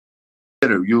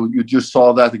hitter. You just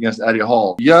saw that against Eddie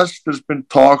Hall. Yes, there's been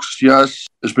talks. Yes,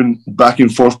 there's been back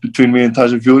and forth between me and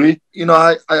Tyson Fury.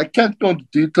 I can't go into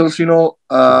details.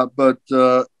 But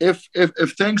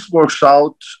if things works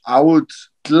out, I would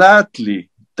gladly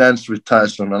dance with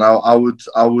Tyson, and I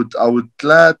would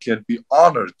gladly and be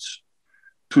honored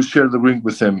to share the ring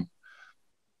with him.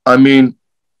 I mean,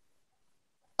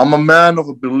 I'm a man of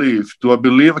a belief. Do I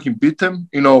believe I can beat him?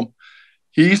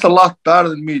 He's a lot better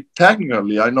than me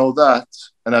technically. I know that.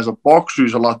 And as a boxer,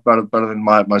 he's a lot better than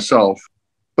myself.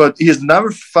 But he has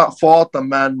never fought a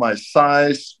man my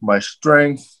size, my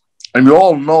strength. And we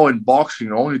all know in boxing,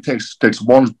 it only takes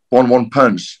one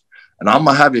punch. And I'm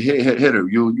a heavy hitter.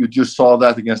 You just saw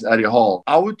that against Eddie Hall.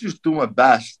 I would just do my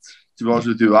best, to be honest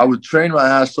with you. I would train my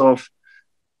ass off.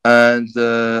 And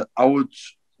I would,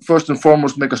 first and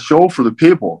foremost, make a show for the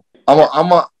people.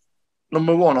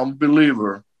 Number one, I'm a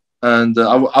believer. And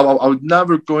I would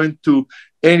never go into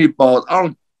any bout. I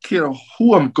don't care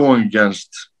who I'm going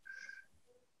against.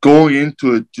 Going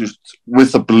into it just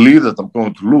with the belief that I'm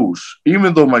going to lose.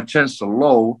 Even though my chances are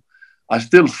low, I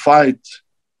still fight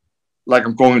like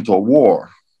I'm going into a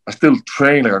war. I still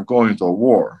train like I'm going into a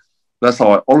war. That's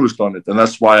how I always done it. And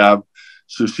that's why I've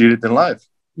succeeded in life.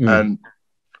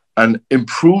 And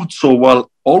improved so well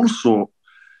also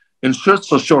in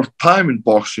such a short time in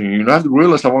boxing. You have to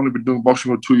realize I've only been doing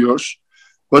boxing for 2 years,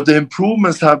 but the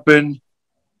improvements have been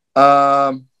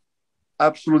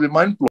absolutely mind-blowing.